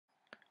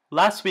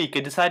Last week,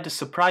 I decided to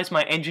surprise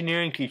my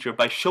engineering teacher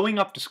by showing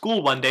up to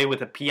school one day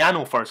with a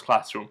piano for his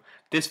classroom.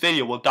 This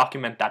video will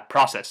document that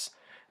process.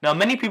 Now,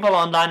 many people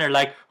online are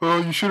like,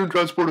 "Oh, you shouldn't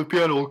transport a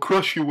piano, it'll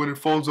crush you when it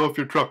falls off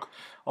your truck."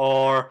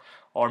 Or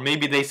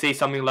maybe they say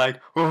something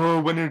like, "Oh,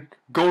 when it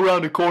go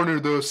around a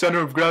corner, the center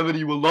of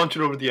gravity will launch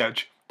it over the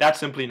edge." That's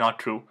simply not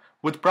true.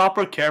 With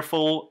proper,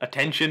 careful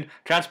attention,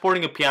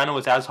 transporting a piano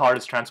is as hard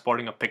as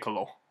transporting a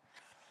piccolo.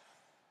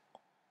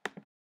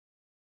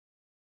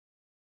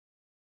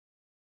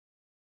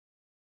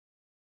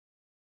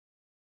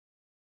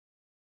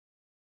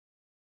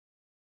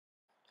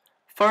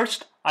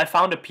 First, I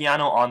found a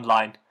piano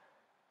online.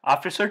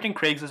 After searching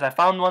Craigslist, I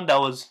found one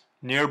that was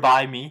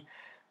nearby me,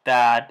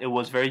 that it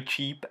was very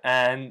cheap,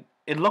 and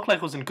it looked like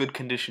it was in good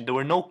condition. There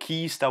were no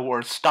keys that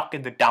were stuck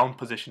in the down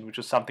position, which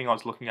was something I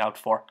was looking out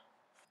for.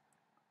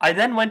 I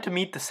then went to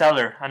meet the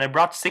seller, and I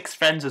brought 6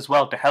 friends as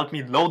well to help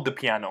me load the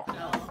piano.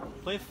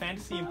 Play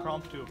Fantasy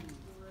Impromptu.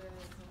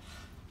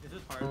 Is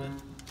this part of it?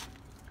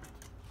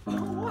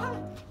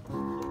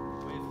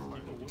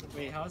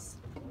 Wait, how's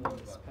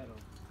this pedal?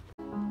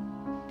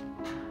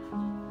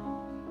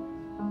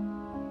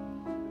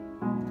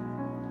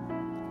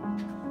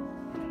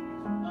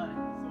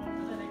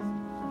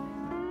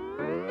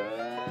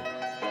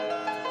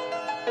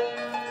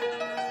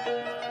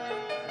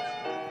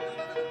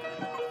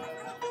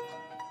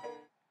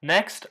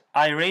 Next,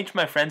 I arranged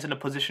my friends in a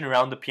position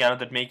around the piano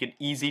that make it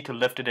easy to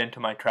lift it into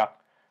my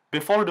truck.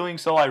 Before doing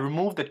so, I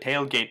removed the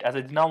tailgate as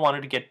I did not want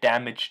it to get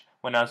damaged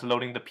when I was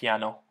loading the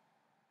piano.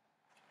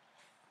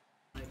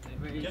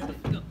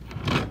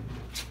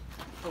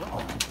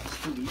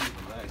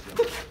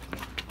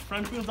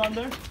 Front wheels on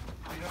there?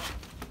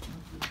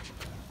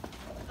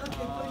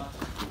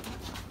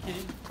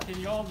 Can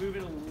you all move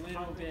it a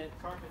little bit?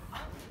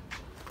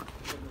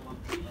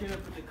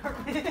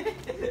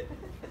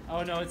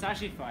 Oh no, it's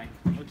actually fine.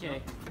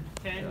 Okay.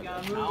 10, move.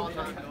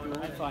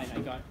 I'm fine, I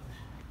got it.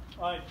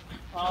 Alright,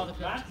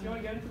 Max, you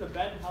want to get into the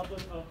bed and help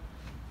us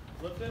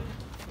lift it?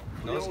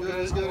 No, it's good,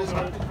 it's good, it's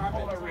good.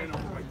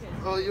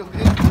 Oh, you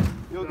okay?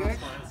 You okay?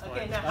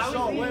 Okay, now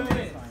how is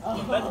wait.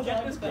 Let's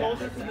get this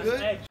closer to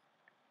this edge.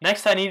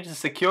 Next, I needed to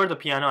secure the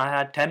piano. I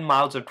had 10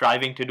 miles of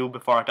driving to do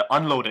before I had to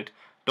unload it.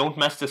 Don't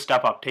mess this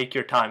step up. Take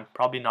your time.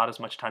 Probably not as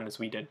much time as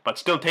we did, but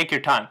still take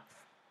your time.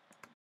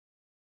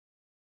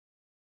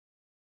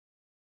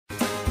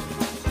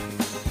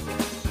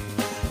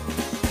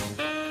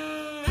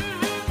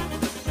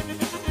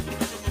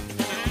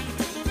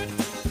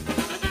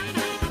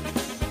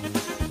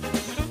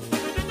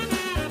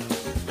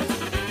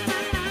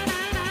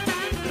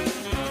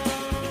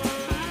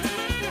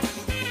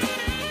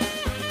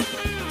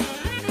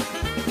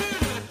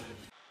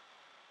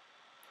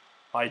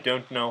 I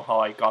don't know how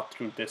I got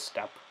through this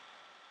step.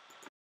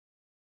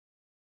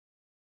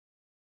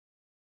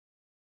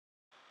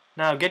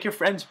 Now get your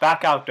friends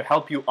back out to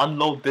help you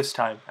unload this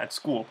time at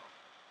school.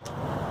 Hey,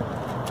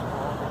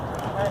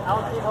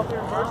 I'll help you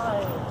reverse.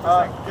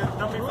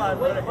 Number 5,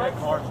 we're gonna hit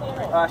hard.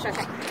 Sure.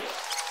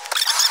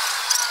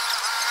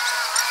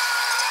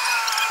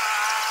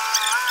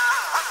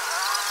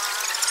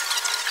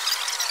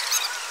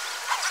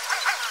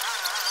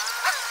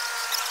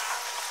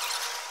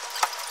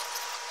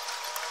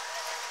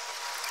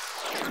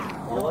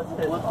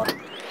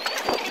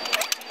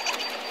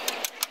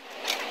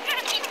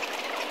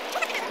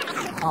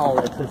 Oh,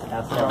 it's just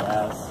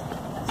SRS.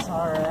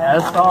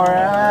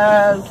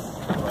 SRS.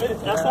 Wait,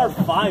 it's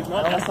SR5,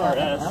 not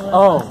SRS.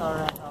 Oh.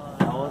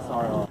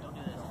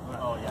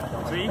 Oh, yeah.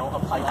 3,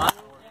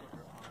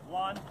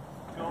 1,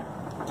 go.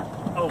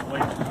 Oh,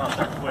 wait, not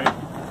there. Wait.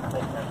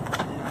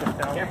 Get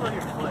down. Careful of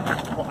your foot.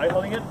 Well, are you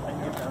holding it? I can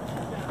get down.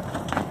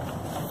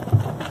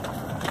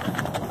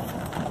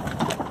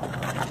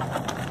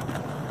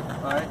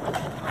 Alright.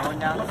 Going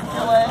down. Look at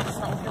your legs.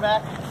 Look your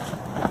back.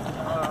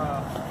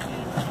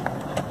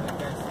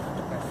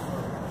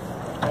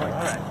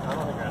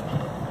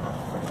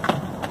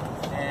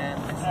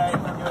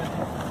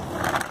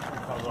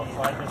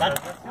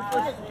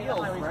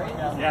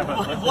 Yeah, but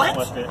let's just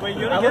lift it. Wait,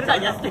 you didn't get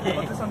that yesterday.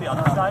 Put this on the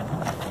other side.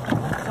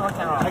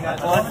 I got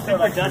it. Let's take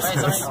like this.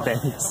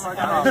 Thanks. Wait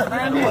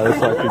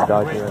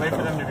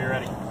for them to be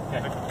ready.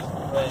 Okay.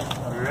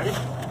 Are we ready?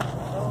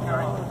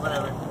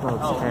 Whatever.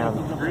 Oh, damn.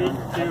 3,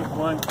 2,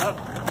 1, up.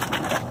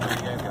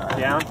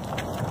 Down.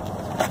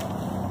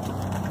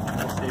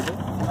 Stable.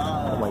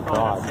 Oh my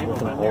god. You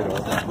can hold it.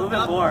 Move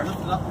it more.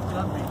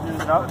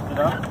 Lift it up,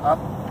 up.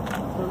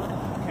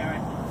 Okay.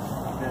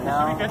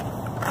 Now. Should be good?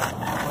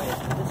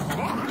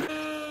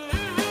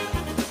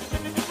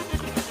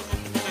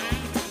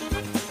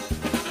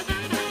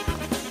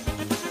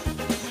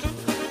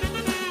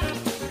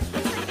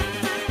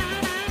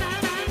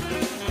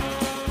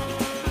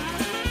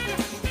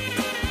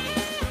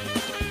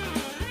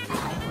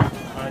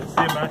 Alright,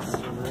 see you, Max.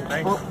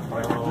 Thanks.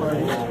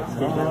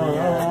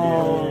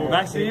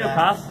 Max, do you need a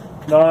pass?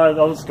 No,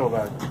 I'll just go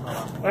back.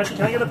 Actually,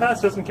 can I get a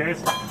pass just in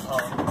case?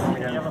 Oh,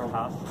 you have a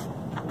pass?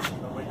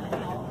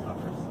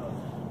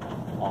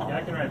 Yeah,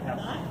 I can write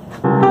pass.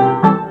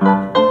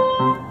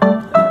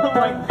 Oh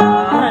my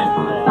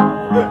god!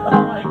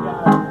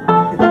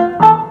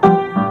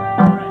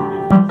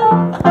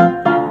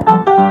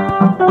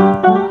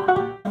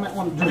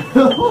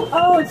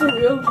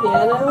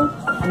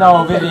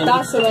 No, Vivian.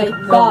 That's what I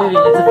No, thought.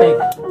 Vivian, it's a fake.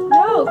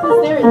 No, because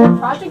the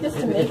project is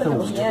to make like a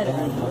piano.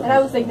 And I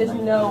was like, there's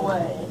no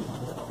way.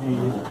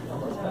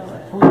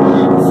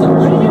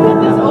 Where did you get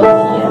this old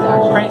piano?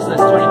 Craigslist,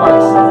 $20.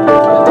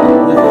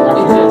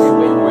 It's just,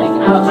 like,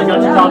 I got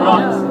you, Tom.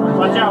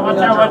 Watch out, watch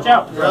out, watch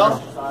out.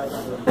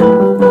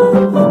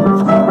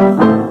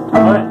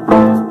 Alright.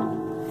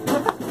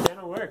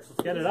 Piano works.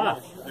 Let's get it off.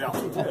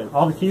 Yeah.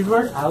 All the keys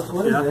work?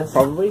 What is this?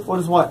 Probably. What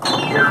is what? I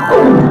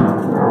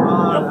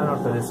don't know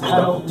if that is.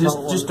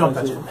 Just don't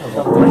touch it.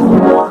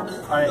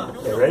 Alright.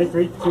 Okay, ready?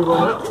 3, 2,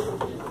 1, up.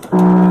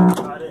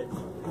 Got it.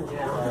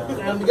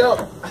 Time to go.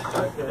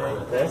 Okay.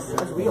 This.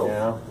 Wheel.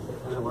 Yeah.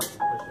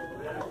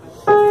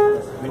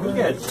 We can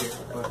get.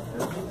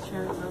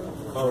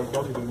 Oh,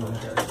 probably good one.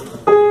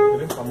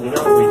 You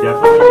know what we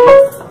definitely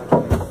need?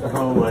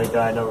 Oh my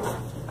god, no.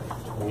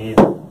 We need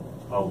a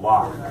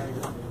lock.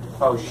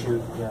 Oh,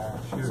 shoot. Yeah.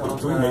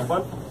 Do we make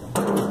one?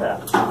 Yeah.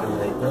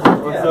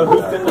 So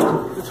who's gonna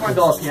the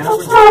 $20 piano?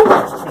 Just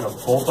gonna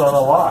bolt on a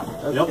lock.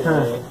 Yep.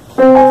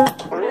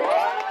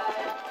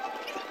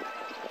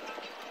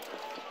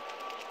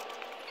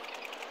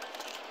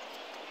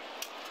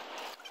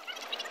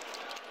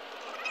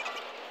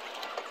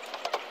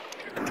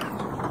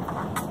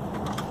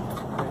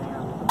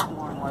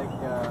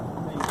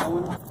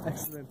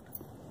 Excellent.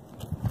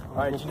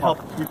 Alright, you help.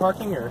 You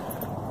parking or?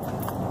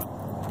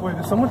 Wait,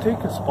 did someone take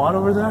a spot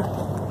over there?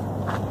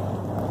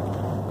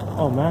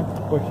 Oh man.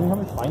 Wait, can you help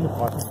me find a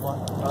parking spot?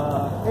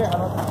 Here, I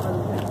don't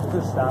know.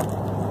 Just stop.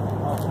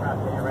 Oh, crap,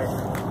 yeah, you're right.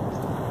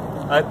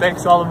 Alright,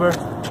 thanks, Oliver.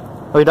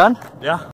 Are we done? Yeah.